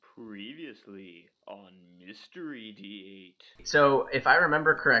Previously on Mystery D8. So, if I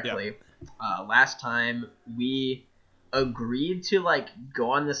remember correctly, last time we agreed to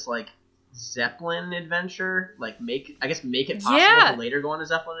go on this Zeppelin adventure, make it possible to later go on a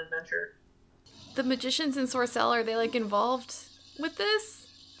Zeppelin adventure. The magicians in Sorcell, are they involved with this?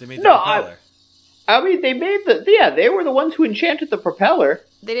 They made the propeller. I mean, they made they were the ones who enchanted the propeller.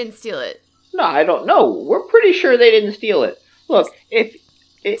 They didn't steal it. No, I don't know. We're pretty sure they didn't steal it. Look,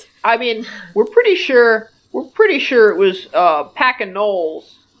 we're pretty sure it was Pack and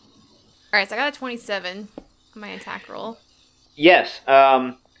Knowles. Alright, so I got a 27 on my attack roll. Yes,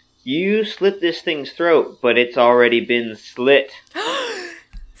 you slit this thing's throat, but it's already been slit.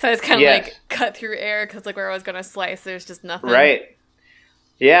 So it's kind of cut through air, because where I was going to slice, there's just nothing. Right.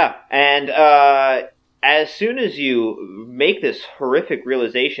 Yeah, and as soon as you make this horrific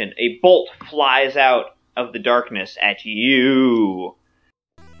realization, a bolt flies out of the darkness at you.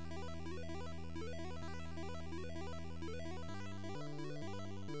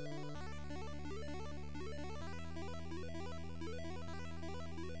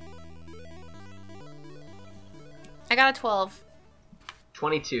 I got a 12.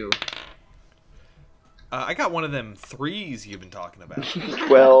 22. I got one of them threes you've been talking about.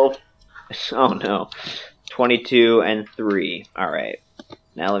 12. Oh no. 22 and 3. Alright.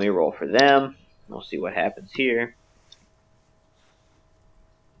 Now let me roll for them. We'll see what happens here.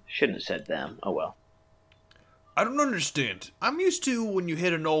 Shouldn't have said them. Oh well. I don't understand. I'm used to when you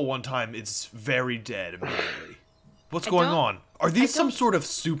hit a knoll one time, it's very dead immediately. What's going on? Are these some sort of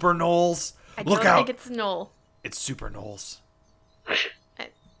super knolls? Look out! I think it's Knoll. It's super knolls.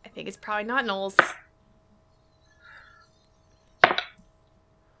 I think it's probably not Knolls.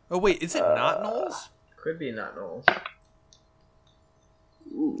 Oh wait, is it not knolls? Could be not Knowles.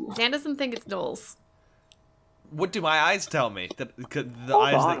 Dan doesn't think it's Knolls. What do my eyes tell me? The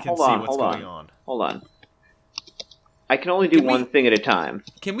eyes that can see what's going on. Hold on. I can only do one thing at a time.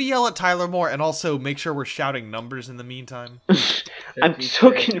 Can we yell at Tyler more and also make sure we're shouting numbers in the meantime? I'm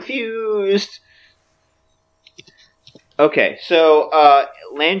so confused. Okay, so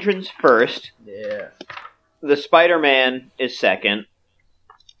Landrin's first. Yeah. The Spider-Man is second.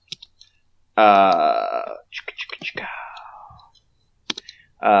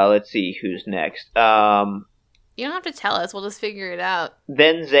 Let's see who's next. You don't have to tell us. We'll just figure it out.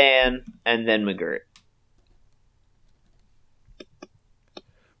 Then Zan, and then McGirt.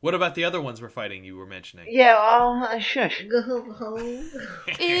 What about the other ones we're fighting you were mentioning? Yeah, shush.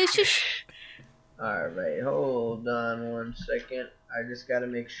 Shush. Alright, hold on 1 second. I just gotta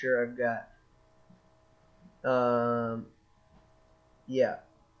make sure I've got... Yeah.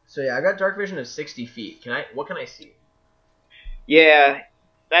 So yeah, I got dark vision of 60 feet. What can I see? Yeah,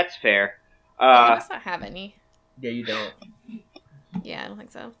 that's fair. I must not have any. Yeah, you don't. Yeah, I don't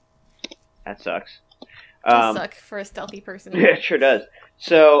think so. That sucks. Does suck for a stealthy person. Yeah, it sure does.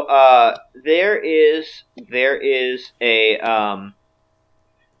 So,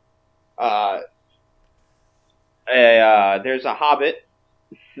 there's a hobbit,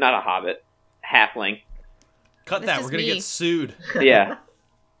 not a hobbit, halfling. Cut that, we're gonna get sued. Yeah.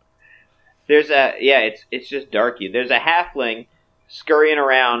 It's just Darky. There's a halfling scurrying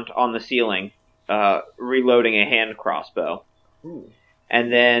around on the ceiling, reloading a hand crossbow. Ooh.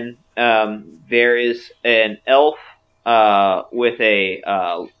 And then, there is an elf, with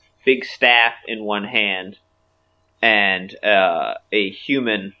a, big staff in one hand, and, a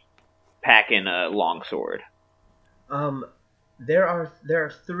human packing a longsword. There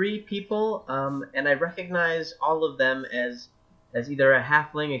are 3 people, and I recognize all of them as either a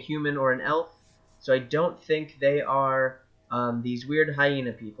halfling, a human, or an elf. So I don't think they are these weird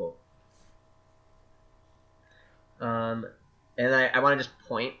hyena people. And I want to just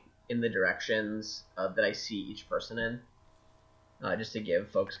point in the directions that I see each person in, just to give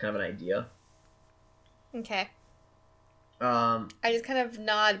folks kind of an idea. Okay. I just kind of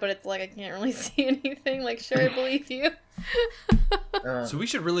nod, but it's I can't really see anything. Sure, I believe you. So we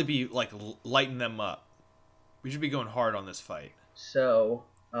should really be, lighting them up. We should be going hard on this fight. So,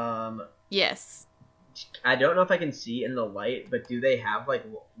 Yes. I don't know if I can see in the light, but do they have,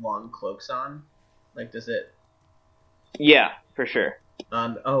 long cloaks on? Does it... Yeah, for sure.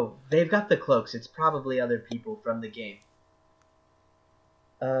 They've got the cloaks. It's probably other people from the game.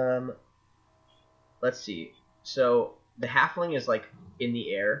 Let's see. So, the halfling is, in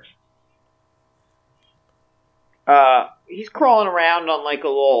the air. He's crawling around on, a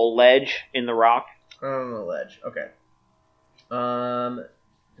little ledge in the rock. On the ledge, okay. And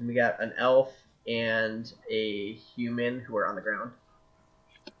we got an elf and a human who are on the ground.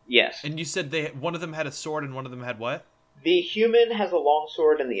 Yes. And you said one of them had a sword and one of them had what? The human has a long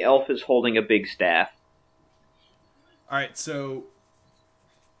sword, and the elf is holding a big staff. All right, so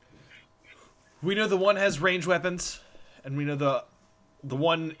we know the one has ranged weapons, and we know the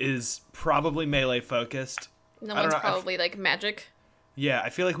one is probably melee focused. The one's probably like magic. Yeah, I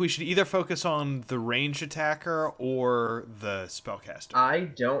feel like we should either focus on the ranged attacker or the spellcaster. I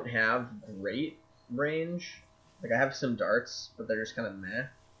don't have great range. Like, I have some darts, but they're just kind of meh.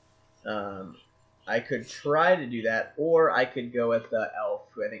 I could try to do that, or I could go with the elf,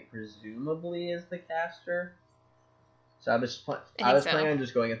 who I think presumably is the caster. So I was planning on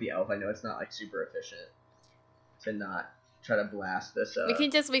just going at the elf. I know it's not like super efficient to not try to blast this. We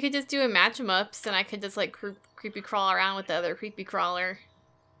could just do a match 'em ups, and I could just like creepy crawl around with the other creepy crawler.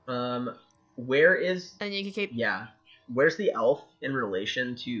 Where is? And you could keep. Yeah, where's the elf in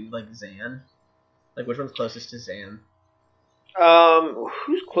relation to like Zan? Like, which one's closest to Zan?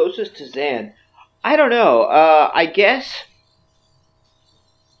 Who's closest to Zan? I don't know. I guess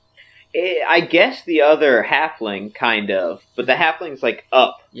the other halfling, kind of, but the halfling's like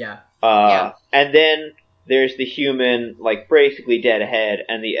up. Yeah. And then there's the human, like basically dead ahead,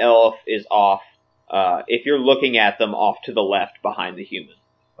 and the elf is off. If you're looking at them, off to the left behind the human.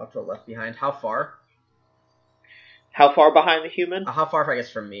 Off to the left behind. How far? How far behind the human? How far, I guess,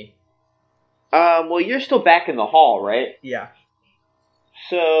 from me? Well, you're still back in the hall, right? Yeah.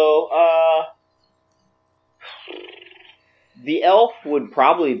 So, the elf would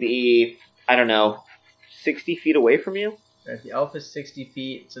probably be, I don't know, 60 feet away from you? Right, the elf is 60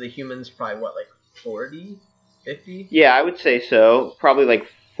 feet, so the human's probably, what, like 40? 50? Yeah, I would say so. Probably like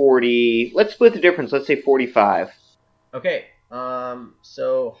 40. Let's split the difference. Let's say 45. Okay,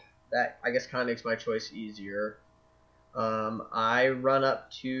 so that, I guess, kind of makes my choice easier. I run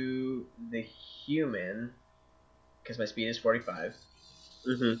up to the human, because my speed is 45.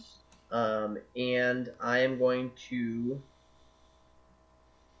 Mm-hmm. And I am going to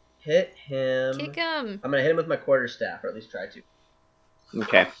hit him. Kick him. I'm going to hit him with my quarterstaff, or at least try to.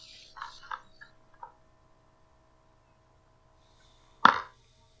 Okay.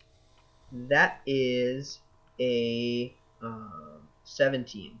 That is a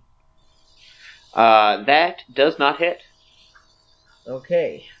 17. That does not hit.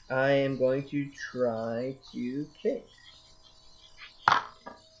 Okay, I am going to try to kick.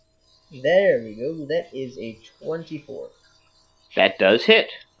 There we go. That is a 24. That does hit.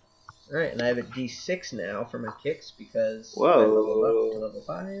 Alright, and I have a d6 now for my kicks because Whoa. I leveled up to level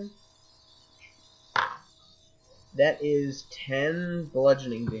 5. That is 10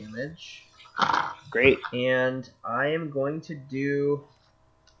 bludgeoning damage. Great. And I am going to do...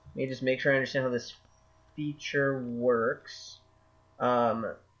 Let me just make sure I understand how this feature works.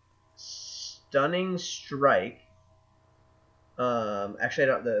 Stunning Strike. Actually, I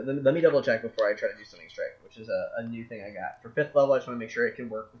don't. Let me double check before I try to do Stunning Strike, which is a new thing I got. For 5th level, I just want to make sure it can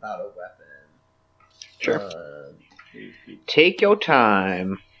work without a weapon. Sure. Take your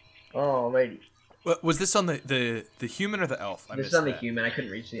time. Alrighty. Was this on the human or the elf? This is on the human. I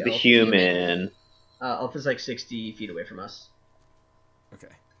couldn't reach the elf. The human. Elf is like 60 feet away from us. Okay.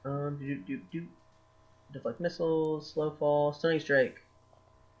 Deflect missiles, slow fall, stunning strike.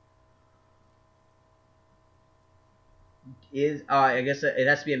 I guess it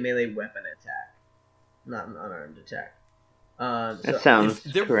has to be a melee weapon attack, not an unarmed attack. That sounds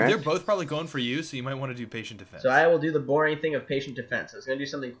they're correct. both probably going for you, so you might want to do patient defense. So I will do the boring thing of patient defense. I was going to do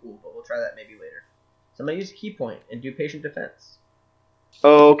something cool, but we'll try that maybe later. So I'm going to use a key point and do patient defense.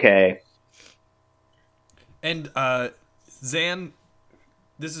 Okay. And Zan,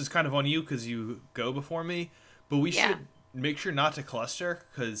 this is kind of on you because you go before me, but we should make sure not to cluster,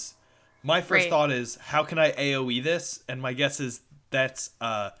 because my first thought is, how can I AoE this? And my guess is that's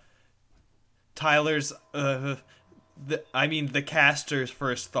Tyler's, the caster's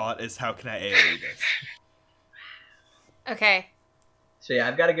first thought is, how can I AoE this? Okay. So yeah,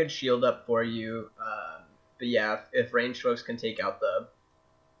 I've got a good shield up for you. But yeah, if ranged folks can take out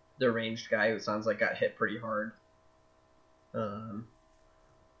the ranged guy who sounds like got hit pretty hard.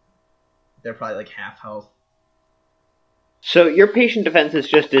 They're probably like half health. So your patient defense is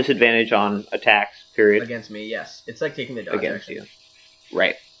just disadvantage on attacks, period? Against me, yes. It's like taking the dodge Against action. you.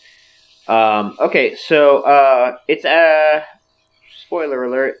 Right. Okay, so it's spoiler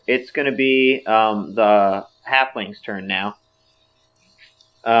alert, it's going to be the halfling's turn now.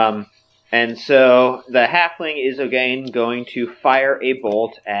 And so the halfling is again going to fire a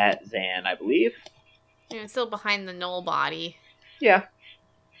bolt at Zan, I believe. Yeah, it's still behind the knoll body. Yeah.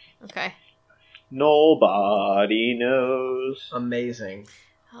 Okay. Nobody knows. Amazing.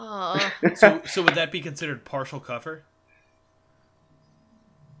 Oh. So would that be considered partial cover?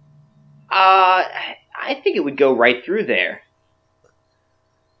 I think it would go right through there.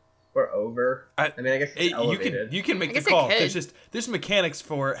 Or over. I mean, I guess it's elevated. You can make the call. There's mechanics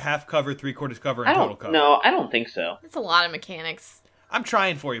for half cover, 3/4 cover, and total cover. No, I don't think so. That's a lot of mechanics. I'm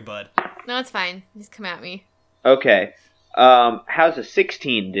trying for you, bud. No, it's fine. Just come at me. Okay. How's a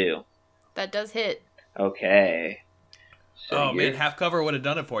 16 do? That does hit. Okay. So man, half cover would have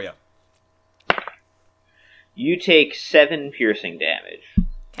done it for you. You take 7 piercing damage.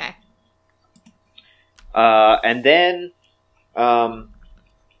 Okay. And then,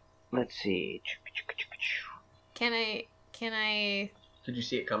 let's see. Can I? Did you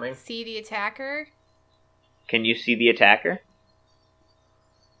see it coming? See the attacker? Can you see the attacker?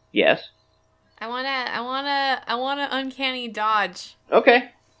 Yes. I wanna uncanny dodge.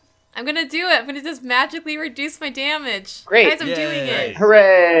 Okay. I'm gonna do it. I'm gonna just magically reduce my damage. Great. Guys, I'm doing it.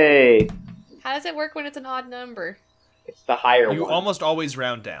 Hooray! How does it work when it's an odd number? It's the higher one. You almost always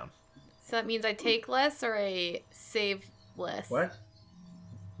round down. So that means I take less or I save less? What?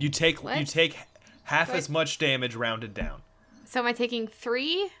 You take half as much damage rounded down. So am I taking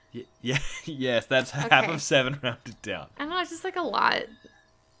 3? Yes, that's half of 7 rounded down. I don't know, it's just like a lot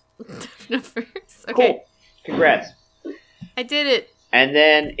of numbers. Okay. Cool. Congrats. I did it. And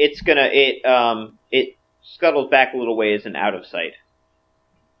then it scuttles back a little ways and out of sight.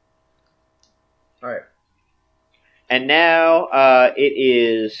 Alright. And now it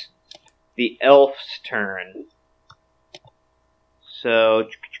is the elf's turn. So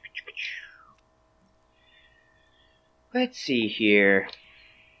let's see here.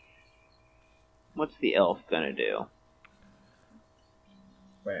 What's the elf gonna do?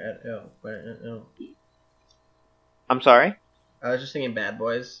 I'm sorry? I was just thinking Bad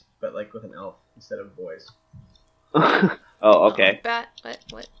Boys, but like with an elf instead of boys. Oh, okay.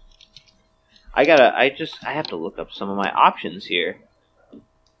 What? I have to look up some of my options here.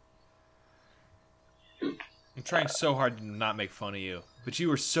 I'm trying so hard to not make fun of you, but you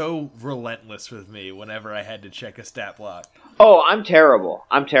were so relentless with me whenever I had to check a stat block. Oh, I'm terrible.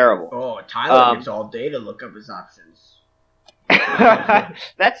 Oh, Tyler gets all day to look up his options.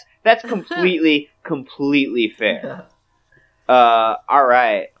 That's completely fair. All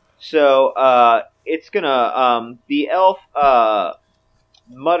right. So it's gonna the elf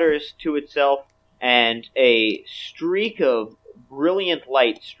mutters to itself, and a streak of brilliant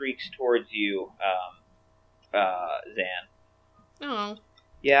light streaks towards you, Zan. Oh.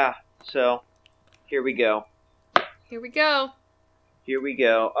 Yeah. So here we go. Here we go.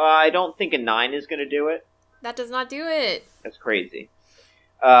 I don't think a 9 is gonna do it. That does not do it. That's crazy.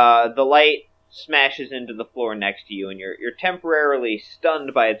 The light smashes into the floor next to you, and you're temporarily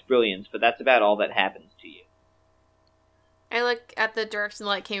stunned by its brilliance, but that's about all that happens to you. I look at the direction the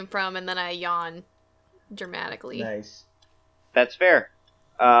light came from, and then I yawn dramatically. Nice. That's fair.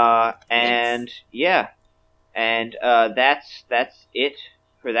 And Thanks. yeah, and that's it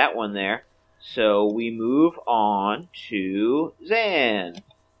for that one there. So we move on to Zan.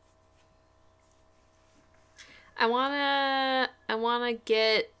 I wanna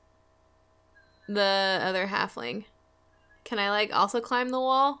get the other halfling. Can I like also climb the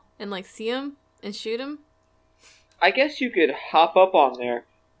wall and like see him and shoot him? I guess you could hop up on there.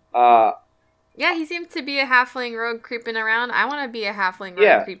 Yeah, he seems to be a halfling rogue creeping around. I want to be a halfling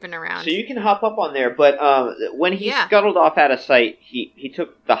rogue creeping around. So you can hop up on there, but when he scuttled off out of sight, he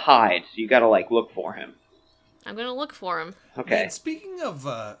took the hide, so you gotta like look for him. I'm gonna look for him. Okay. Man, speaking of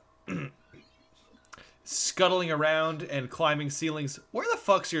scuttling around and climbing ceilings, where the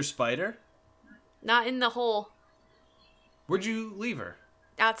fuck's your spider? Not in the hole. Where'd you leave her?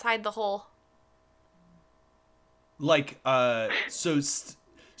 Outside the hole. Like, so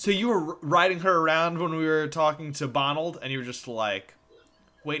you were riding her around when we were talking to Bonald, and you were just like,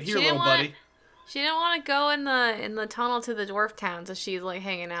 "Wait here, little buddy." She didn't want to go in the tunnel to the dwarf town, so she's like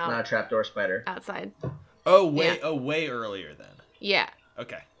hanging out. Not a trapdoor spider. Outside. Way earlier then. Yeah.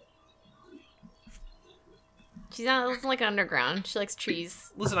 Okay. She's not like underground. She likes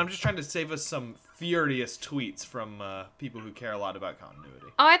trees. Listen, I'm just trying to save us some furious tweets from people who care a lot about continuity.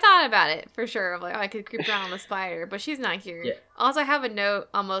 Oh, I thought about it for sure. Like, I could creep around on the spider, but she's not here. Yeah. Also, I have a note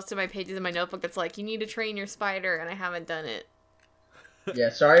on most of my pages in my notebook that's like, you need to train your spider, and I haven't done it. Yeah,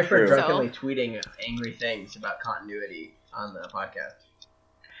 sorry for drunkenly tweeting angry things about continuity on the podcast.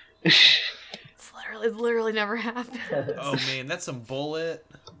 It's literally never happened. Oh man, that's some bullet.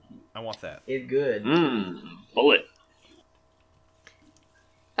 I want that. It's good. Bullet.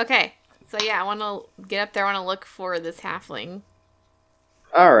 Okay, so yeah, I want to get up there. I want to look for this halfling.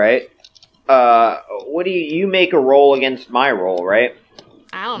 All right. What do you make a roll against my roll, right?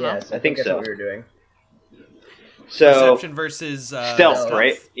 I don't know. Yes, I think that's so. what we were doing. So Perception versus stealth,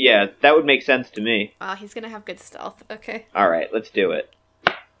 right? Yeah, that would make sense to me. Wow, he's gonna have good stealth. Okay. All right, let's do it.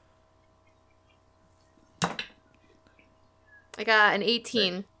 I got an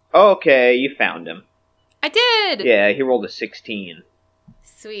 18. Okay, you found him. I did! Yeah, he rolled a 16.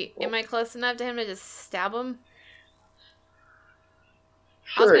 Sweet. Am I close enough to him to just stab him? I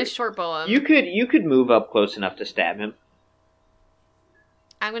Sure. was gonna short bow him. You could move up close enough to stab him.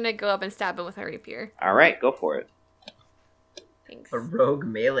 I'm gonna go up and stab him with a rapier. All right, go for it. Thanks. A rogue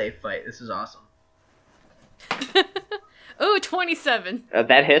melee fight. This is awesome. Ooh, 27.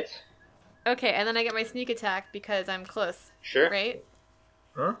 That hits. Okay, and then I get my sneak attack because I'm close, Sure. right?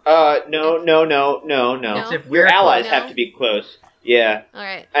 Huh? No. No? If Your we're allies close. have to be close. Yeah.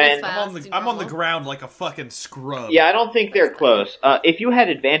 Alright, And that's fine. I'm on the ground like a fucking scrub. Yeah, I don't think they're That's close. If you had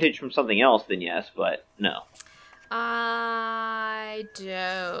advantage from something else, then yes, but no. I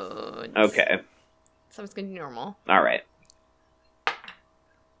don't. Okay. So I'm just gonna do normal. All right.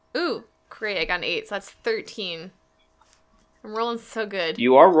 Ooh, great, I got an 8, so that's 13. I'm rolling so good.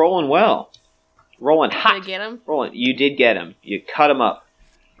 You are rolling well. Rolling Did I hot. get him? Rolling. You did get him. You cut him up.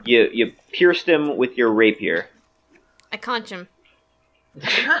 You pierced him with your rapier. I conch him.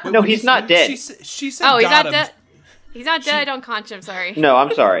 No, when he's you- not when dead. She said Oh, he's got not him. dead? He's not dead, I don't conch him, sorry. No,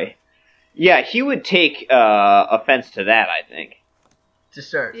 I'm sorry. Yeah, he would take offense to that, I think. To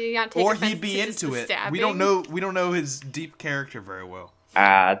start. You gotta take Or offense he'd be to just into the it. stabbing? We don't know his deep character very well.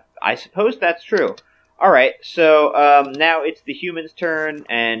 I suppose that's true. All right, so now it's the human's turn,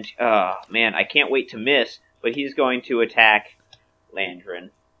 and man, I can't wait to miss. But he's going to attack Landrin.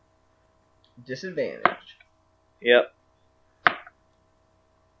 Disadvantage. Yep.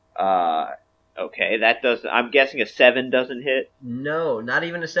 Okay, that does. I'm guessing a 7 doesn't hit. No, not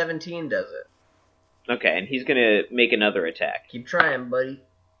even a 17 does it. Okay, and he's gonna make another attack. Keep trying, buddy.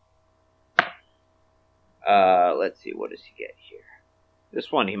 Let's see, what does he get here?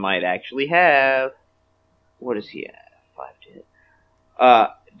 This one he might actually have. What does he have? 5 to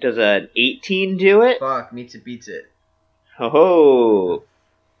hit. Does an 18 do it? Fuck, meets it, beats it. Ho ho.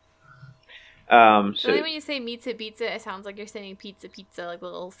 So So then when you say meets it, beats it, it sounds like you're saying pizza, like the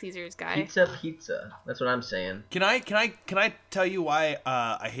Little Caesars guy. Pizza. That's what I'm saying. Can I tell you why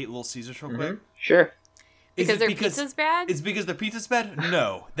I hate Little Caesars real quick? sure. Is Because it their pizza's bad? It's because their pizza's bad?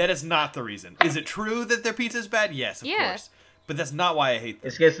 No, that is not the reason. Is it true that their pizza's bad? Yes, of course. But that's not why I hate them.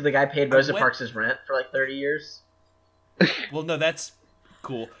 It's because the guy paid Rosa went- Parks' rent for like 30 years. Well, no, that's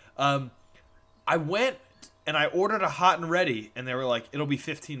cool. I went and I ordered a hot and ready, and they were like, "It'll be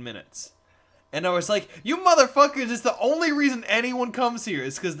 15 minutes." And I was like, "You motherfuckers! It's the only reason anyone comes here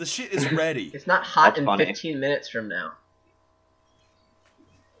is because the shit is ready." It's not hot That's in funny. 15 minutes from now.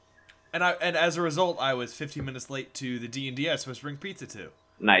 And as a result, I was 15 minutes late to the D&D I was supposed to bring pizza to.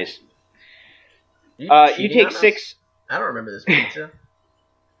 Nice. You You cheating take on us? 6. I don't remember this pizza.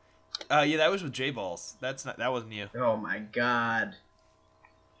 Yeah, that was with J Balls. That wasn't you. Oh my god.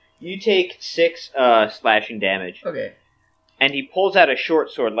 You take 6 slashing damage, Okay. and he pulls out a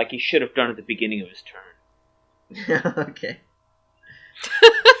short sword like he should have done at the beginning of his turn. Okay.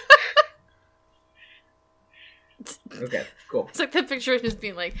 Okay, cool. It's like the picture of just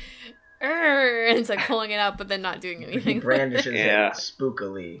being like, "Arr," and it's like pulling it out, but then not doing He anything. brandishes Yeah. it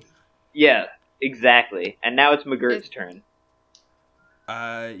spookily. Yeah, exactly. And now it's McGirt's It's- turn.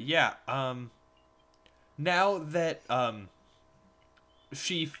 Yeah. Now that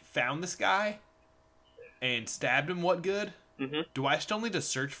she found this guy and stabbed him, what good? Mhm. Do I still need to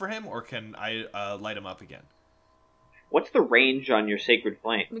search for him, or can I light him up again? What's the range on your Sacred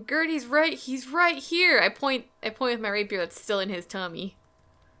Flame? McGirt, he's right here. I point with my rapier that's still in his tummy.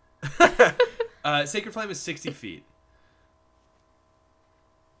 Sacred Flame is 60 feet.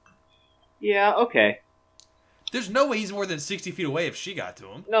 Yeah, okay. There's no way he's more than 60 feet away if she got to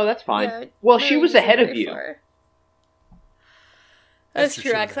him. No, that's fine. Yeah, Well, my she was range isn't ahead of very you. far. That's That's true,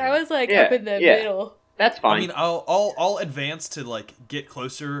 true, she was because I ahead. was like Yeah, up in the yeah. middle. That's fine. I mean, I'll advance to like get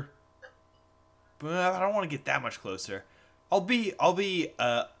closer, but I don't want to get that much closer. I'll be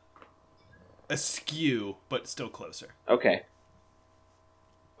askew, but still closer. Okay.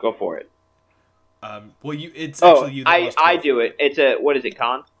 Go for it. Well, it's Oh, actually you. That I must go do for it. It's a, what is it,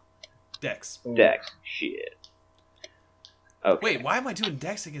 con? Dex. Dex. Shit. Okay. Wait, why am I doing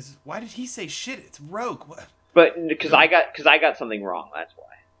Dex against? Why did he say shit? It's Rogue. What? But, because I got something wrong, that's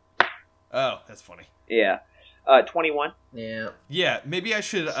why. Oh, that's funny. Yeah. 21. Yeah. Yeah, maybe I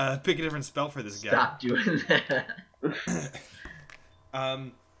should pick a different spell for this guy. Stop doing that.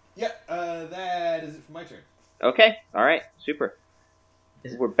 Yeah. That is it for my turn. Okay. Alright. Super.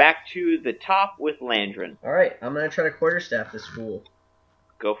 Is- We're back to the top with Landrin. Alright, I'm gonna try to quarterstaff this fool.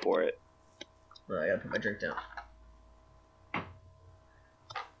 Go for it. Well, I gotta put my drink down.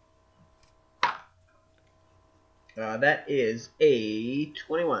 That is a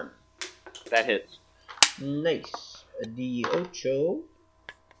 21. That hits. Nice. A D8.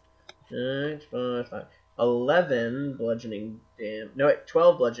 9, 5. 11 bludgeoning damage. No, wait,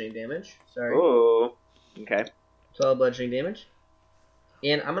 12 bludgeoning damage. Sorry. Oh, okay. 12 bludgeoning damage.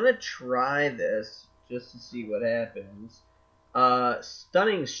 And I'm going to try this just to see what happens.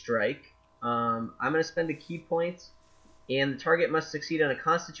 Stunning Strike. I'm going to spend a key point, and the target must succeed on a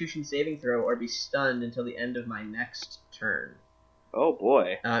Constitution saving throw or be stunned until the end of my next turn. Oh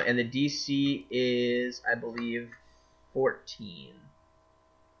boy. And the DC is, I believe, 14.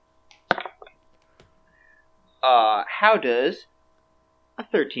 How does a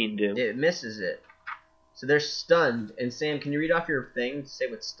 13 do? It misses it. So they're stunned. And Sam, can you read off your thing to say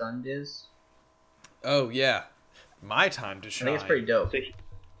what stunned is? Oh, yeah. My time to shine. I think it's pretty dope. So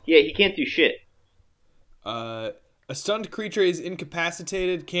he can't do shit. A stunned creature is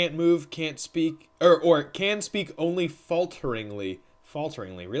incapacitated, can't move, can't speak, or can speak only falteringly.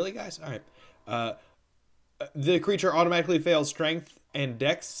 Falteringly, really, guys? All right. The creature automatically fails strength and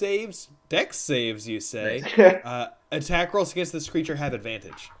dex saves. Dex saves, you say? Attack rolls against this creature have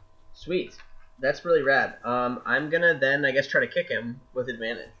advantage. Sweet. That's really rad. I'm gonna then, I guess, try to kick him with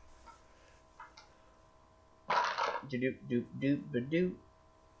advantage. Do.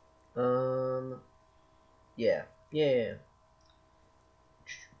 Yeah.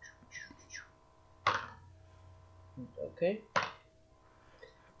 Okay.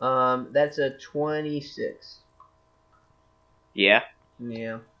 That's a 26. Yeah.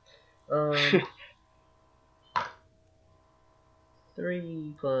 Yeah.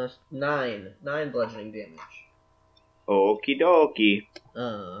 3 plus 9. 9 bludgeoning damage. Okie dokie.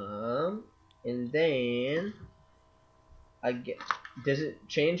 And then does it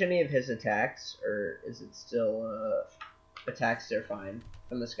change any of his attacks, or is it still attacks are fine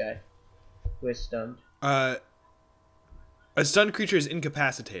from this guy who is stunned? A stunned creature is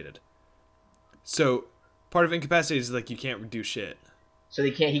incapacitated. So part of incapacitated is like you can't do shit. So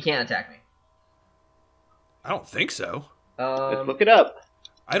he can't attack me. I don't think so. Let's look it up.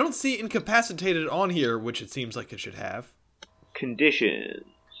 I don't see incapacitated on here, which it seems like it should have. Conditions.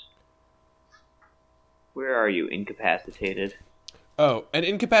 Where are you, incapacitated? Oh, an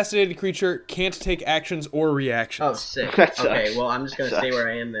incapacitated creature can't take actions or reactions. Oh, sick. That sucks. Okay, well, I'm just going to Sucks. stay where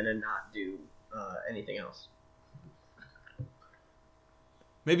I am then and not do anything else.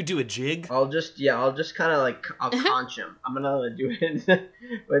 Maybe do a jig? I'll just kind of like, I'll conch him. I'm going to do it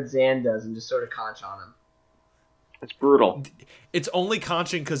what Zan does and just sort of conch on him. That's brutal. It's only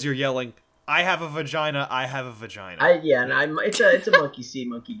conching because you're yelling, I have a vagina, I have a vagina. It's a monkey see,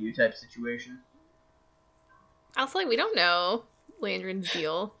 monkey do type situation. Also, we don't know Landrin's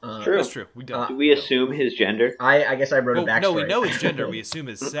deal. True. That's true. We don't. Do we assume his gender? I guess I wrote a backstory. No, we know his gender. We assume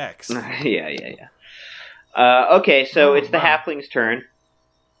his sex. Yeah. Okay, so it's the halfling's turn.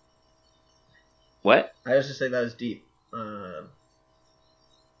 What? I was just saying that was deep.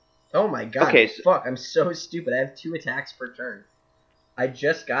 Oh my god. Okay, Fuck, I'm so stupid. I have 2 attacks per turn. I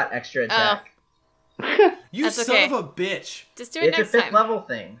just got extra attack. You That's son okay. of a bitch. Just do it It's a next 5th time. level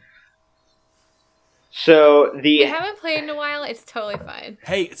thing. So We haven't played in a while. It's totally fine.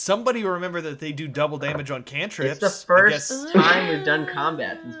 Hey, somebody remember that they do double damage on cantrips. It's the first time we've done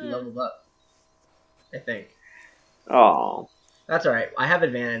combat since we leveled up. I think. Oh. That's alright. I have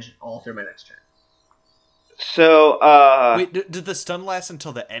advantage all through my next turn. So, Wait, did the stun last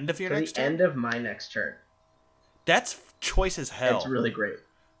until the end of your To next the turn? end of my next turn. That's choice as hell. It's really great.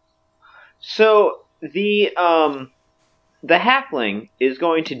 So the halfling is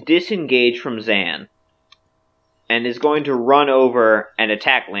going to disengage from Zan and is going to run over and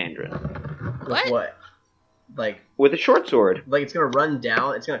attack Landrin With what? Like with a short sword. it's gonna run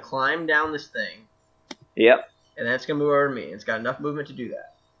down. It's gonna climb down this thing, Yep. and then it's gonna move over to me. It's got enough movement to do that.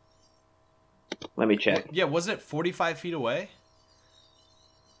 Let me check. Yeah, wasn't it 45 feet away?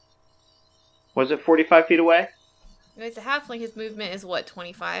 Was it 45 feet away? If it's a halfling, his movement is what,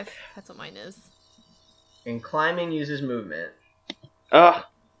 25? That's what mine is. And climbing uses movement.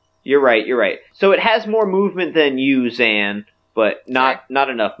 You're right. So it has more movement than you, Zan, but not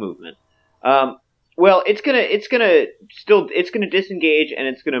enough movement. Well, it's gonna disengage and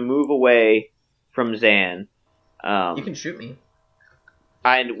it's gonna move away from Zan. You can shoot me.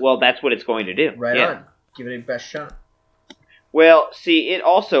 Well, that's what it's going to do. Right Yeah. on. Give it a best shot. Well, see, it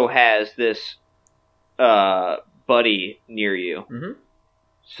also has this buddy near you. Mm-hmm.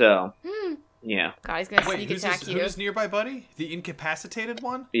 So, yeah. God, he's gonna Wait, sneak who's attack you. who's nearby, buddy? The incapacitated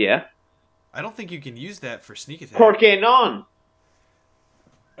one? Yeah. I don't think you can use that for sneak attack. Porque non?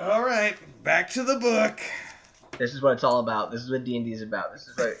 All right, back to the book. This is what it's all about. This is what D&D is about. This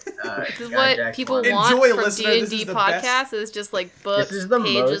is what this is what Jack's people wanted. want Enjoy, from listener. This D&D is the podcasts. best. Is just like books, This is the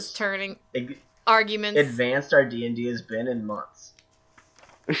pages most turning, arguments. advanced our D&D has been in months.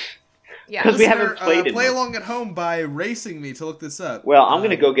 Yeah, Because we haven't played it. Play along at home by racing me to look this up. Well, I'm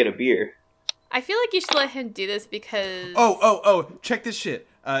gonna go get a beer. I feel like you should let him do this because. Oh! Check this shit.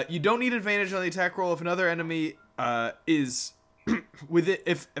 You don't need advantage on the attack roll if another enemy is with it.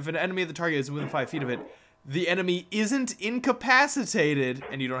 If an enemy of the target is within 5 feet of it, the enemy isn't incapacitated,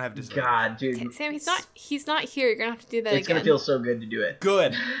 and you don't have disadvantage. God, dude. Okay, Sam, he's not here. You're gonna have to do that It's again. gonna feel so good to do it.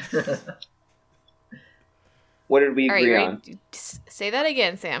 Good. What did we All right, agree you on? ready? Just say that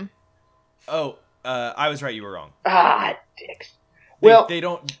again, Sam. Oh, I was right. You were wrong. Ah, dicks. Well, They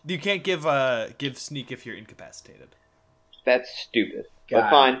don't. You can't give sneak if you're incapacitated. that's stupid. God, But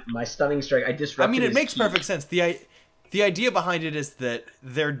fine. my stunning strike. I disrupted. I mean, it his makes key. perfect sense. The idea behind it is that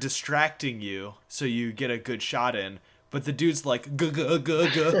they're distracting you, so you get a good shot in. But the dude's like,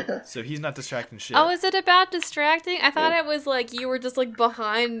 guh, so he's not distracting shit. Oh, is it about distracting? I thought it was like you were just like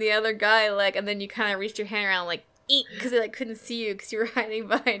behind the other guy, like, and then you kind of reached your hand around, like, eat, because he like couldn't see you because you were hiding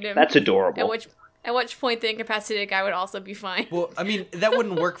behind him. That's adorable. At which point the incapacitated guy would also be fine. Well, I mean, that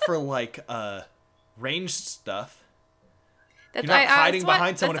wouldn't work for like ranged stuff. That's You're not hiding that's why-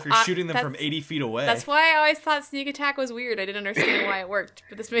 behind someone if that's- you're shooting them from that's- 80 feet away. That's why I always thought sneak attack was weird. I didn't understand why it worked,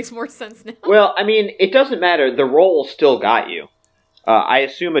 but this makes more sense now. Well, I mean, it doesn't matter. The roll still got you. I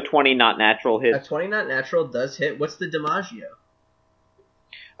assume a 20 not natural A hit. 20 not natural does hit. What's the DiMaggio?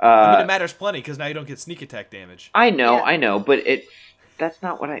 I mean, it matters plenty because now you don't get sneak attack damage. I know, Yeah. but that's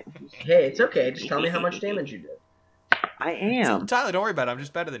not what I... Hey, it's okay. Just tell me how much damage you did. I am. Tyler, don't worry about it. I'm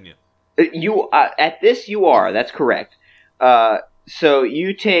just better than you. At this you are. That's correct. So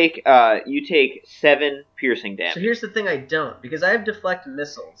you take 7 piercing So damage. here's the thing I don't, because I have deflect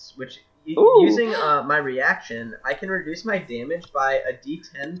missiles, which Ooh. using my reaction, I can reduce my damage by a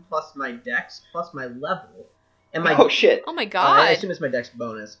d10 plus my dex plus my level. And my Oh shit! Oh my I god. assume it's my dex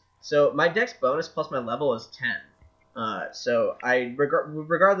bonus. So my dex bonus plus my level is 10. So I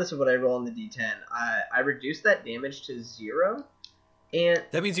regardless of what I roll on the d10, I reduce that damage to 0. And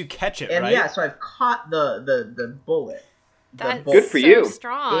That means you catch it, and right? yeah, so I've caught the bullet. The That's bullet. Good for so you.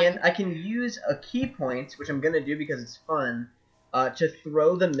 strong. And I can use a key point, which I'm gonna do because it's fun, to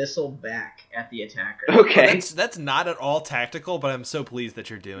throw the missile back at the attacker. Okay. That's not at all tactical, but I'm so pleased that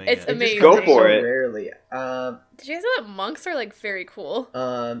you're doing It's it. It just amazing. Go comes for so it. Rarely. Did you guys know that monks are like very cool?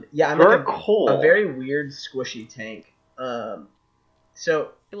 Yeah, I'm Very like cool. a very weird squishy tank.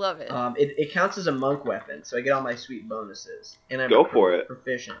 So I love it. it counts as a monk weapon, so I get all my sweet bonuses, and I'm Go for it.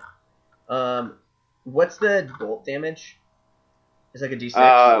 proficient. What's the bolt damage? It's like a d6.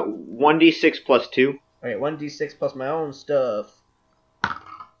 1d6 plus 2. Alright, 1d6 plus my own stuff.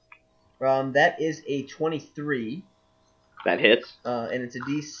 That is a 23, That hits. and it's a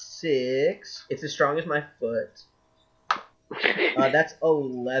d6. It's as strong as my foot. That's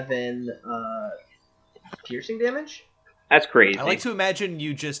 11 piercing damage. That's crazy. I like to imagine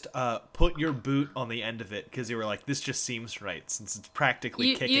you just put your boot on the end of it because you were like, this just seems right since it's practically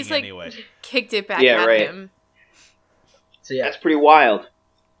You kicking just, like, anyway. Kicked it back Yeah, at right. him. So yeah, That's pretty wild.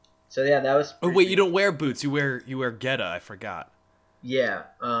 that was. Oh wait, you don't wear boots. You wear Geta. I forgot. Yeah,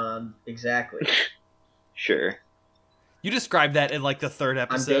 exactly. Sure. You described that in like the third I'm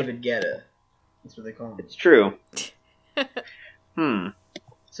episode. David Guetta. That's what they call me. It's true. So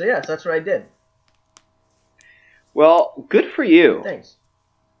yeah, so that's what I did. Well, good for you. Thanks.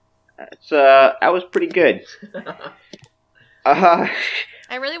 That was pretty good.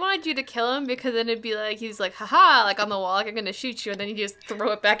 I really wanted you to kill him because then it'd be like he's like, haha, like on the wall, like I'm gonna shoot you, and then you just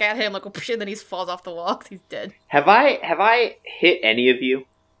throw it back at him, like, and then he falls off the wall because he's dead. Have I hit any of you?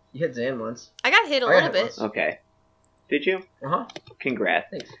 You hit Zan once. I got hit a I got little hit bit. once. Okay. Did you? Uh-huh. Congrats.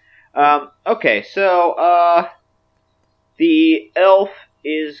 Thanks. Okay, so, the elf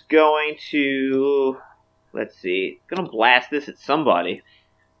is going to, let's see, gonna blast this at somebody.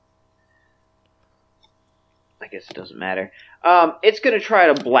 I guess it doesn't matter. It's gonna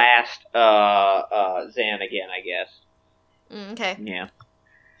try to blast, Zan again, I guess. Okay. Yeah.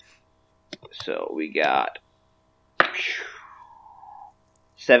 So we got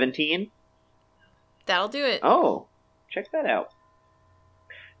 17. That'll do it. Oh, check that out.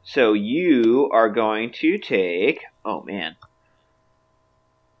 So you are going to take... Oh, man.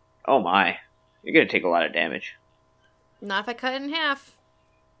 Oh, my. You're going to take a lot of damage. Not if I cut it in half.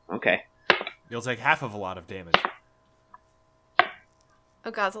 Okay. You'll take half of a lot of damage. Oh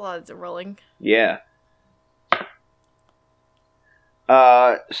god, it's a lot of rolling. Yeah.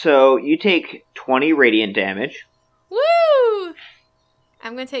 So you take 20 radiant damage. Woo!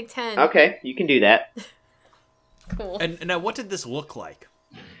 I'm gonna take 10. Okay, you can do that. Cool. And now, what did this look like?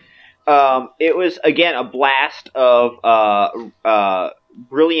 It was again a blast of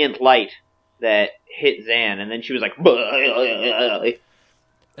brilliant light that hit Zan, and then she was like. And It's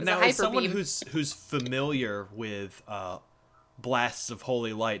a now, as hyper someone beam. who's familiar with blasts of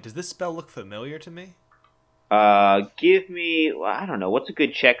holy light, does this spell look familiar to me? Give me. Well, I don't know. What's a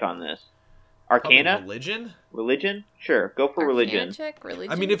good check on this? Probably Arcana? religion? Religion? Sure. Go for Arcana religion. check?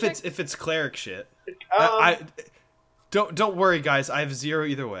 Religion I mean, if check? it's cleric shit, I don't worry, guys. I have 0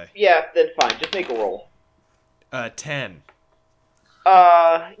 either way. Yeah, then fine. Just make a roll. 10.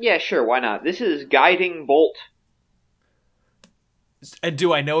 Yeah, sure. Why not? This is Guiding Bolt. And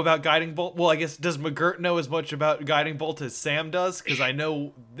do I know about guiding bolt? Well, I guess does McGirt know as much about guiding bolt as Sam does? Because I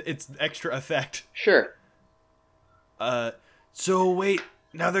know it's extra effect. Sure. So wait,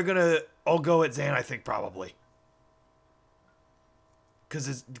 now they're gonna all go at Zan, I think probably.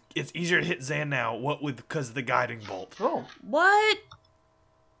 Because it's easier to hit Zan now. What with because of the guiding bolt? Oh, What?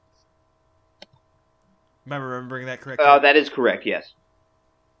 Am I remembering that correctly? That is correct. Yes.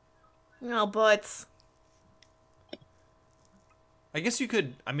 Oh, butts. I guess you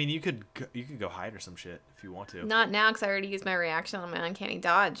could. I mean, you could go hide or some shit if you want to. Not now, because I already used my reaction on my uncanny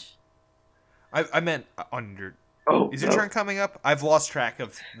dodge. I meant on your. Oh. Is your turn coming up? I've lost track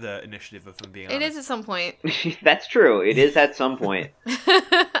of the initiative. If I'm being honest. It is at some point. That's true. It is at some point.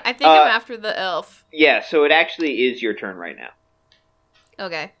 I think I'm after the elf. Yeah. So it actually is your turn right now.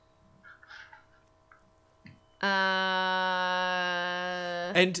 Okay.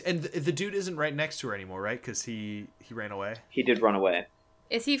 And the dude isn't right next to her anymore, right? Because he ran away. He did run away.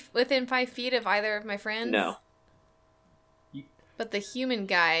 Is he within 5 feet of either of my friends? No. But the human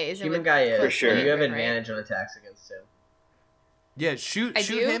guy isn't. human guy is. For sure. You have right? advantage on attacks against him. Yeah, shoot I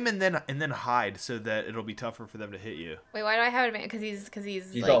do? him and then hide so that it'll be tougher for them to hit you. Wait, why do I have advantage? Because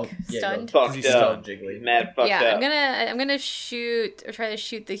he's He's like all stunned. Fucked he's up. stunned. Jiggly. Mad fucked Yeah, up. I'm gonna shoot or try to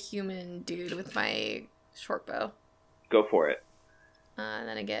shoot the human dude with my short bow. Go for it. And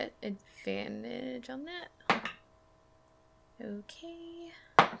then I get advantage on that. Okay.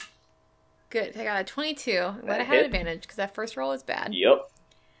 Good. I got a 22. I'm glad I had hit. advantage because that first roll was bad. Yep.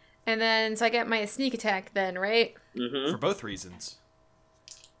 And then so I get my sneak attack then, right? Mm-hmm. For both reasons.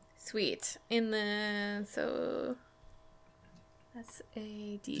 Sweet. And then so that's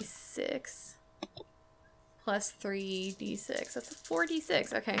a d6 plus 3d6. That's a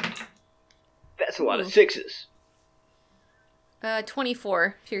 4d6. Okay. That's a lot Ooh. of sixes.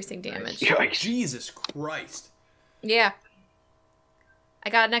 24 piercing damage. Yikes. Jesus Christ. Yeah. I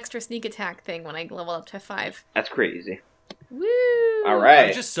got an extra sneak attack thing when I level up to 5. That's crazy. Woo! All I right.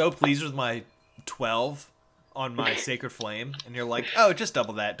 was just so pleased with my 12 on my Sacred Flame, and you're like, oh, just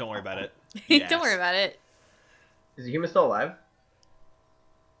double that. Don't worry about it. Yes. Don't worry about it. Is the human still alive?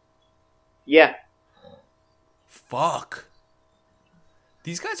 Yeah. Fuck.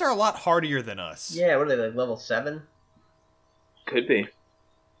 These guys are a lot hardier than us. Yeah, what are they, like level 7? Could be.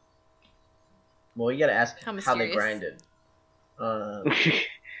 Well, you gotta ask How how they mysterious. grinded.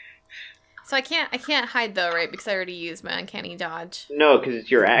 So I can't hide though, right? Because I already used my uncanny dodge. No, because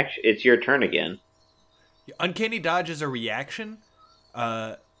it's your action. It's your turn again. Uncanny Dodge is a reaction.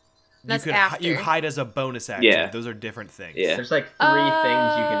 That's you after. you hide as a bonus action. Yeah. Those are different things. Yeah. There's like 3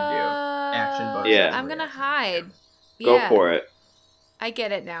 things you can do. Action, bonus, Yeah. action, I'm gonna reaction. hide. Go Yeah, for it. I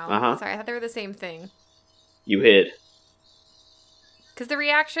get it now. Uh-huh. Sorry, I thought they were the same thing. You hid. Because the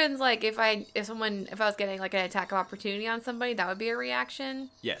reactions, like if I was getting like an attack of opportunity on somebody, that would be a reaction.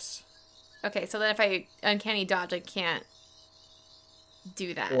 Yes. Okay, so then if I uncanny dodge, I can't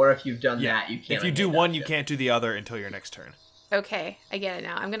do that. Or if you've done Yeah. that, you can't. If you do unhand one, dodge you it. can't do the other until your next turn. Okay, I get it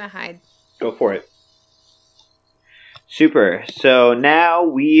now. I'm gonna hide. Go for it. Super. So now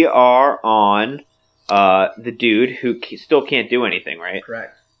we are on the dude who still can't do anything, right?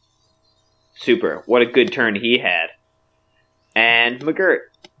 Correct. Super. What a good turn he had. And McGirt.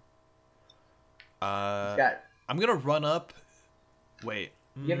 Scott, I'm gonna run up. Wait.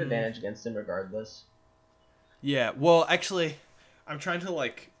 you have advantage against him regardless. Yeah. Well, actually, I'm trying to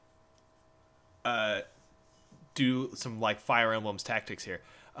like do some like Fire Emblem's tactics here.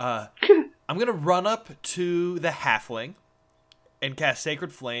 I'm gonna run up to the halfling and cast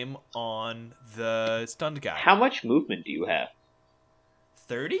Sacred Flame on the stunned guy. How much movement do you have?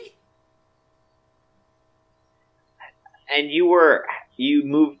 30? And you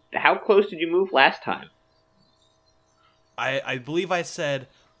moved. How close did you move last time? I believe I said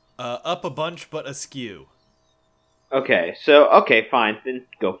up a bunch but askew. Okay, fine. Then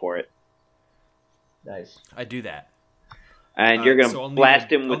go for it. Nice. I do that. And you're So gonna I'll need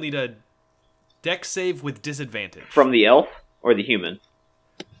blast a- him I'll with need a dex save with disadvantage. from the elf or the human.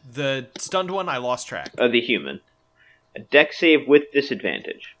 The stunned one, I lost track. The human. A dex save with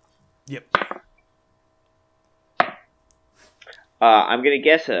disadvantage. Yep. I'm gonna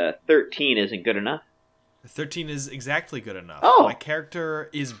guess a 13 isn't good enough. 13 is exactly good enough. Oh. My character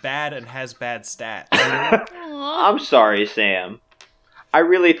is bad and has bad stats. Aw. I'm sorry, Sam. I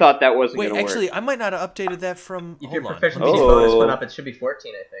really thought that wasn't Wait, gonna work. actually, I might not have updated that from... If Hold your on. proficiency Oh. bonus went up, it should be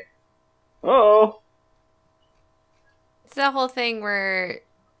 14, I think. Oh. It's that whole thing where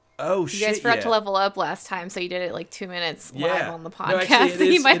Oh, you shit, guys forgot yeah. to level up last time, so you did it like 2 minutes live Yeah. on the No, podcast, actually, it so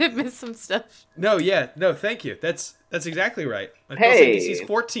you is- might it- have missed some stuff. No, yeah. No, thank you. That's exactly right. My Hey. DC's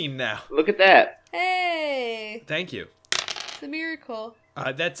 14 now. Look at that. Hey! Thank you. It's a miracle.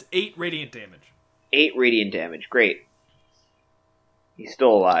 That's 8 radiant damage. 8 radiant damage. Great. He's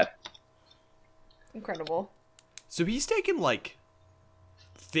still alive. Incredible. So he's taken, like,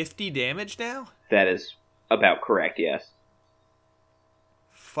 50 damage now? That is about correct, yes.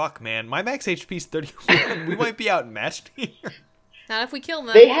 Fuck, man. My max HP's 31. We might be outmatched here. Not if we kill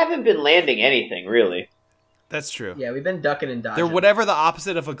them. They haven't been landing anything, really. That's true. Yeah, we've been ducking and dodging. They're whatever the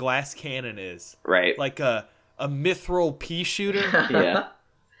opposite of a glass cannon is. Right. Like a mithril pea shooter. Yeah.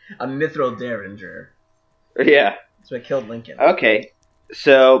 A mithril derringer. Yeah. That's what killed Lincoln. Okay.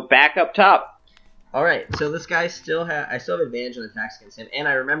 So, back up top. All right, so this guy I still have advantage on attacks against him, and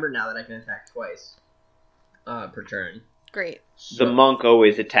I remember now that I can attack twice per turn. Great. The monk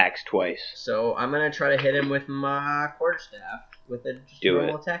always attacks twice. So I'm gonna try to hit him with my quarterstaff with a just Do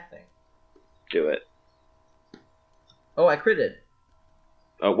normal it. attack thing. Do it. Oh, I critted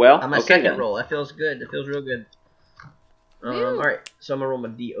Oh, well, on my okay second then. roll. That feels good. That feels real good. Woo. All right, so I'm gonna roll my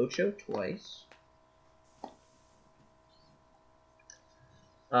D8 twice.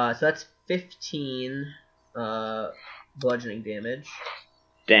 So that's 15 bludgeoning damage.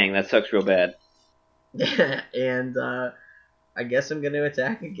 Dang, that sucks real bad. And I guess I'm going to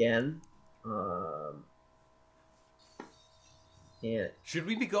attack again. Yeah, Should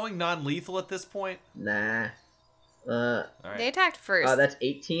we be going non-lethal at this point? nah. All They right. attacked first. That's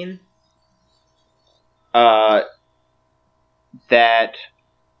 18. That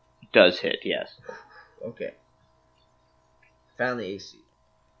does hit, yes. Okay. Found the AC.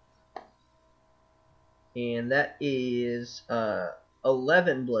 And that is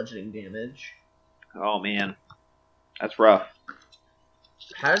 11 bludgeoning damage. Oh, man. That's rough.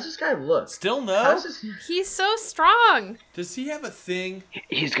 How does this guy look? Still How no? does this... He's so strong. Does he have a thing?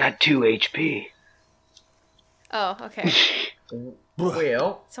 He's got 2 HP. Oh, okay.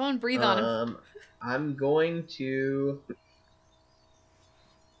 Well, Someone breathe on him. I'm going to...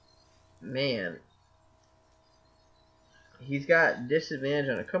 Man. He's got disadvantage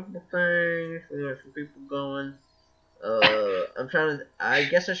on a couple of things. We got some people going. I'm trying to... I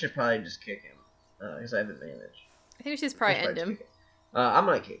guess I should probably just kick him. Because I have advantage. I think we should just probably I should end just him. kick I'm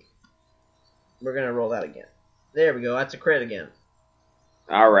going to kick him. We're going to roll that again. There we go. That's a crit again.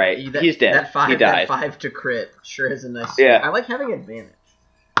 Alright, he's dead. That 5, he died. That 5 to crit sure is a nice... Yeah. I like having advantage.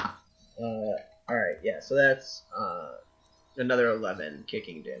 Alright, yeah. So that's another 11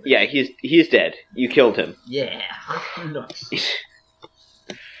 kicking damage. Yeah, he's dead. You killed him. Yeah. Nice.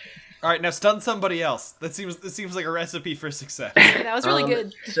 All right, now stun somebody else. That seems like a recipe for success. That was really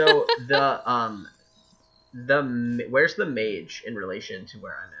good. So where's the mage in relation to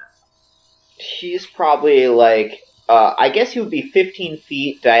where I'm at? He's probably like, I guess he would be 15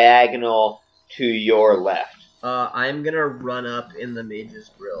 feet diagonal to your left. I'm gonna run up in the mage's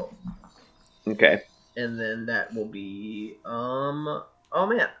grill, Okay. and then that will be oh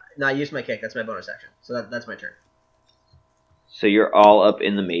man, no, I used my kick. That's my bonus action. So that's my turn. So you're all up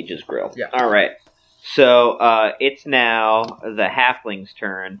in the mage's grill. Yeah. Alright. So, it's now the halfling's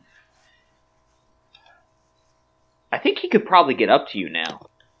turn. I think he could probably get up to you now.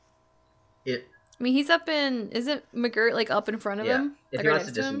 It I mean, he's up in... Isn't McGirt, like, up in front of yeah. him? If Like, he right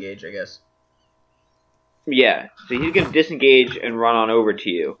wants to next him? disengage, I guess. Yeah. So he's gonna disengage and run on over to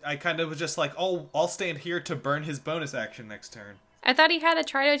you. I kind of was just like, oh, I'll stand here to burn his bonus action next turn. I thought he had to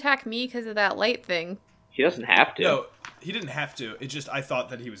try to attack me because of that light thing. He doesn't have to. No, he didn't have to. It just I thought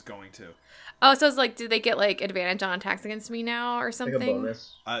that he was going to. Oh, so it's like, did they get, like, advantage on attacks against me now or something? Like a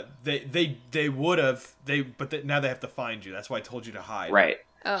bonus. They would have now they have to find you. That's why I told you to hide. Right.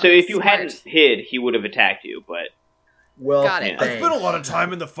 Oh, So if you smart. hadn't hid, he would have attacked you, but... Well, Got it. I've thanks. spent a lot of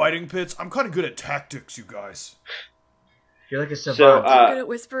time in the fighting pits. I'm kind of good at tactics, you guys. You're like a savant. So, I'm good at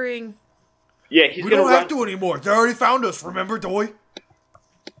whispering. yeah, he's We gonna don't run... have to anymore. They already found us. Remember, Doy?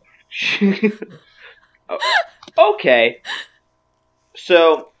 Oh, okay.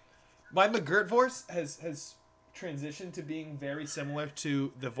 So, My McGirt voice has transitioned to being very similar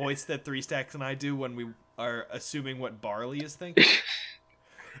to the voice that Three Stacks and I do when we are assuming what Barley is thinking.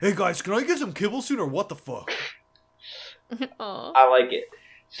 Hey guys, can I get some kibble soon or what the fuck? Aw. I like it.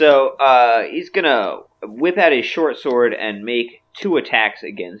 So, he's gonna whip out his short sword and make 2 attacks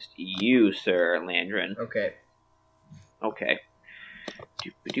against you, Sir Landrin. Okay. Okay.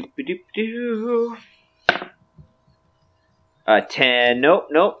 Doop-a-doop-a-doop-a-doo. 10.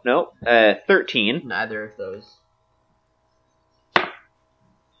 Nope. 13. Neither of those.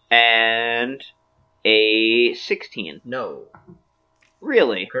 And a 16. No.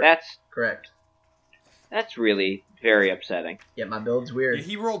 Really? Correct. That's really very upsetting. Yeah, my build's weird. Yeah,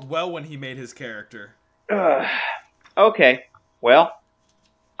 he rolled well when he made his character. Okay. Well,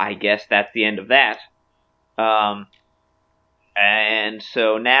 I guess that's the end of that. And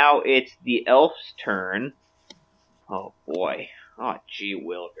so now it's the elf's turn. Oh boy. Oh gee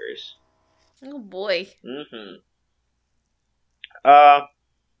willikers. Oh boy. Mm-hmm.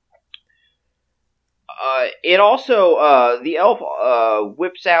 It also, the elf,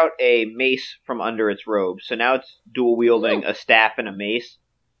 whips out a mace from under its robe. So now it's dual wielding a staff and a mace.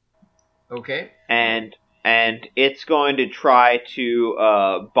 Okay. And it's going to try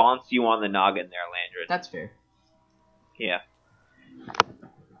to, bounce you on the noggin there, Landrin. That's fair. Yeah.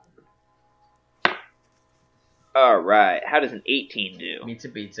 Alright. How does an 18 do? Meets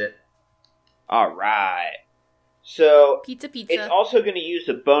it beats it. Alright. So, Pizza. it's also going to use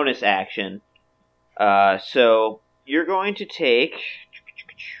a bonus action. So you're going to take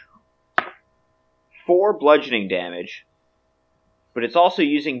 4 bludgeoning damage, but it's also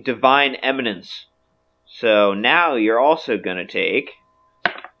using Divine Eminence. So now you're also going to take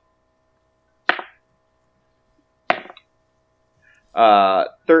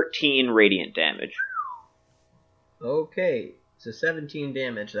 13 radiant damage. Okay. So 17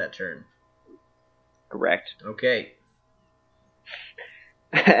 damage that turn. Correct. Okay.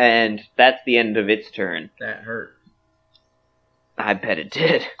 And that's the end of its turn. That hurt. I bet it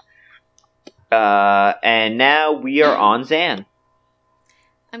did. And now we are on Zan.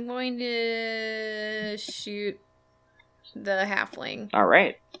 I'm going to shoot the halfling. All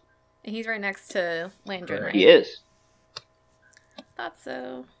right. And he's right next to Landrin, right? He is. Thought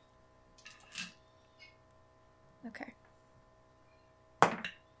so. Okay.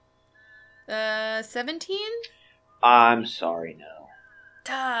 17? I'm sorry, no.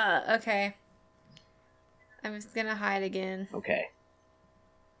 Duh. Okay. I'm just gonna hide again. Okay.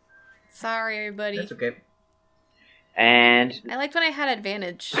 Sorry, everybody. That's okay. And I liked when I had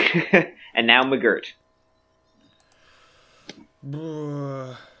advantage. and now McGirt.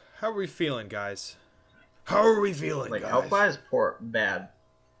 How are we feeling, guys? How are we feeling, Like, guys? health-wise, poor. Bad.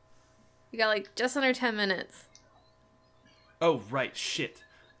 We got like just under 10 minutes. Oh, right, shit.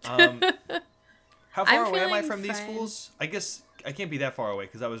 How far I'm away am I feeling from these fine. fools? I guess I can't be that far away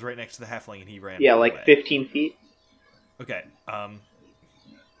because I was right next to the halfling and he ran Yeah, away. like 15 feet. Okay, I'm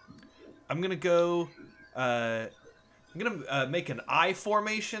gonna go, I'm gonna make an I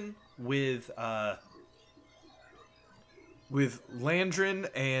formation with Landrin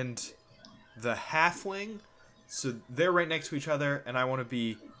and the halfling. So they're right next to each other, and I want to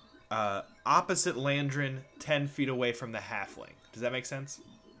be opposite Landrin, 10 feet away from the halfling. Does that make sense?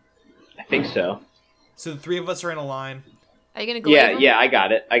 I think so. So the 3 of us are in a line. Are you gonna go? Yeah, I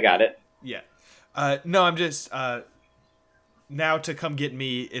got it. Yeah. No, I'm just now to come get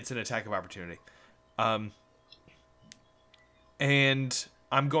me. It's an attack of opportunity. And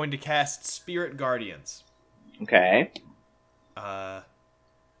I'm going to cast Spirit Guardians. Okay.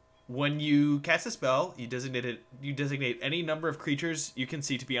 When you cast a spell, you designate any number of creatures you can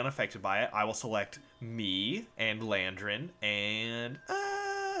see to be unaffected by it. I will select me and Landrin and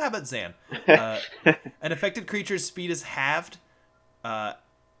how about Zan? An affected creature's speed is halved. And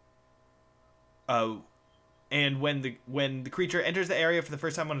when the creature enters the area for the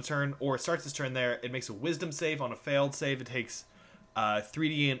first time on a turn or starts its turn there, it makes a Wisdom save. On a failed save, it takes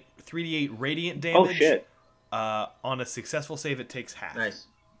 3d8 radiant damage. Oh shit. On a successful save, it takes half. Nice.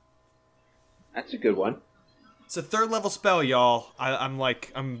 That's a good one. It's a 3rd level spell, y'all. I'm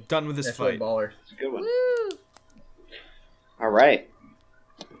done with this That's fight. really baller. It's a good one. Woo! All right.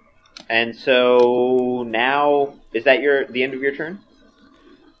 And so now is that the end of your turn?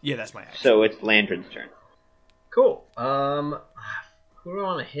 Yeah, that's my action. So it's Landrin's turn. Cool. Who do I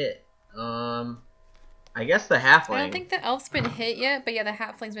want to hit? I guess the halfling. I don't think the elf's been hit yet, but yeah, the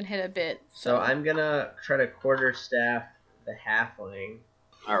halfling's been hit a bit. So I'm gonna try to quarterstaff the halfling.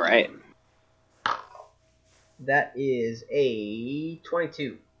 All right. That is a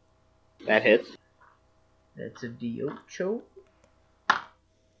 22. That hits. That's a D8.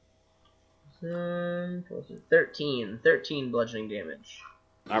 13 bludgeoning damage.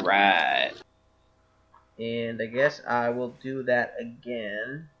 All right. And I guess I will do that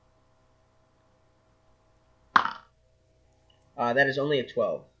again. That is only a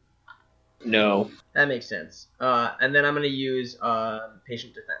 12. No. That makes sense. And then I'm going to use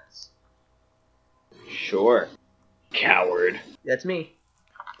patient defense. Sure. Coward. That's me.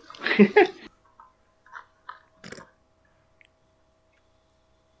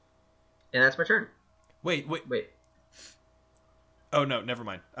 And that's my turn. Wait. Wait. Oh no, never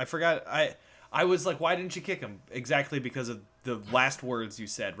mind. I forgot. I was like, why didn't you kick him? Exactly because of the last words you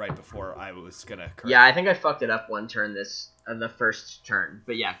said right before I was gonna correct. Yeah, I think I fucked it up one turn the first turn.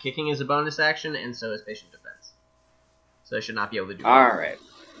 But yeah, kicking is a bonus action, and so is patient defense. So I should not be able to do that. All right.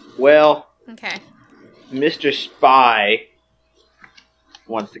 Well, Okay. Mr. Spy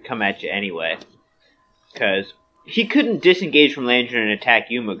wants to come at you anyway. Because he couldn't disengage from Landry and attack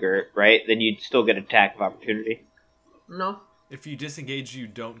you, McGirt, right? Then you'd still get attack of opportunity. No. If you disengage, you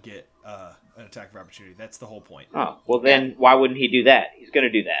don't get an attack of opportunity. That's the whole point. Oh, well then why wouldn't he do that? He's going to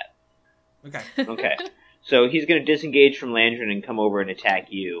do that. Okay. Okay. So he's going to disengage from Landry and come over and attack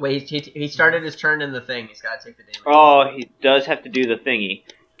you. Wait, he started his turn in the thing. He's got to take the damage. Oh, he does have to do the thingy.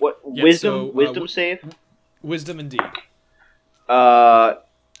 What? Yeah, wisdom? so, wisdom save? Wisdom indeed.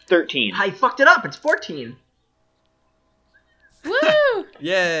 13. I fucked it up. It's 14. Woo!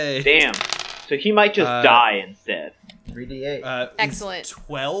 Yay! Damn. So he might just die instead. 3d8. Excellent. Is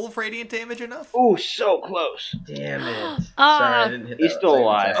 12 radiant damage enough? Ooh, so close. Damn it. Ah. Sorry, I didn't hit that. He's still second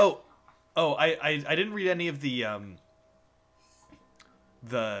alive. attack. I didn't read any of the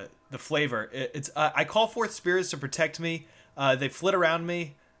flavor. It's I call forth spirits to protect me. They flit around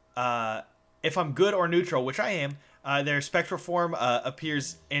me. If I'm good or neutral, which I am, their spectral form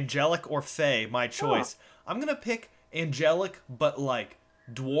appears angelic or fey, my choice. I'm gonna pick angelic, but like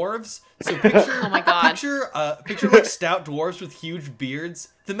dwarves. So picture, Oh my God. picture like stout dwarves with huge beards.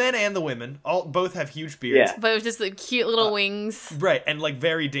 The men and the women both have huge beards. Yeah. But with just the cute little wings. Right, and like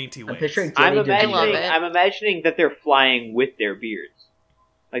very dainty I'm wings. picturing I'm Danny I love imagining. it. I'm imagining that they're flying with their beards,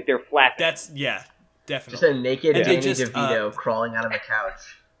 like they're flapping. That's Just definitely. a naked And they Danny just, DeVito crawling out of a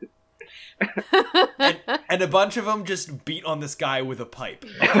couch. And a bunch of them just beat on this guy with a pipe.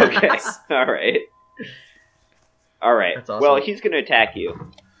 Okay. All right. All right. That's awesome. Well, he's going to attack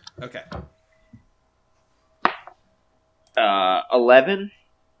you. Okay. 11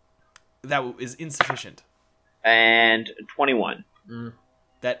 That is insufficient. and 21.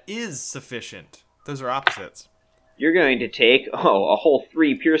 That is sufficient. Those are opposites. You're going to take a whole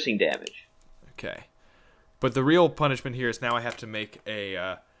 3 piercing damage. Okay. But the real punishment here is now I have to make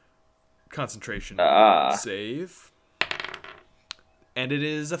a concentration save. And it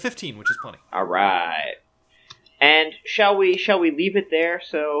is a 15, which is plenty. All right. And shall we leave it there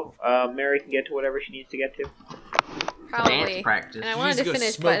so Mary can get to whatever she needs to get to? Probably. Dance practice. And I wanted She's to gonna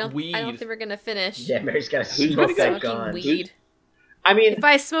finish, but I smoke don't weed. think we're gonna finish. Yeah, Mary's got to Who's smoke gonna that go? Smoking gun. weed. I mean,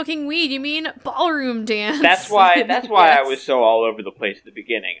 By smoking weed, you mean ballroom dance? that's why I Yes. was so all over the place at the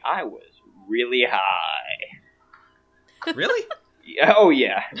beginning. I was really high. Really? Yeah, oh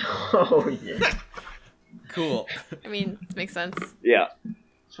yeah. Oh, yeah. Cool. I mean, it makes sense. Yeah.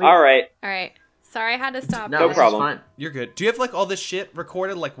 Sweet. All right. All right. Sorry, I had to stop. No, No this problem. Is fine. You're good. Do you have like all this shit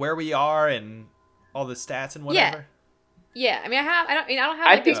recorded, like where we are and all the stats and whatever? Yeah, I mean, I don't have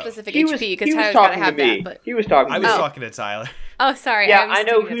I like the think specific he HP was because he was Tyler's gotta talking have to me. that. But He was talking I to was me. talking to Tyler. oh, sorry. Yeah, was I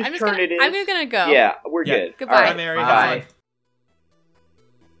know thinking whose I'm just turn gonna, it is. I'm just gonna go. Yeah, we're Yeah. good. Goodbye. All Bye, right. Mary. Bye. Have fun.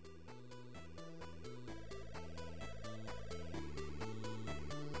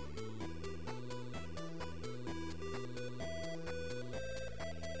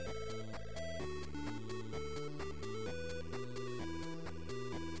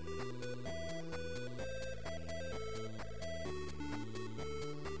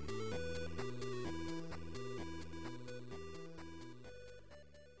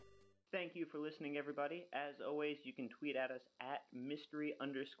 Thank you for listening, everybody. As always, you can tweet at us at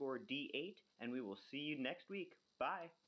mystery_D8, and we will see you next week. Bye.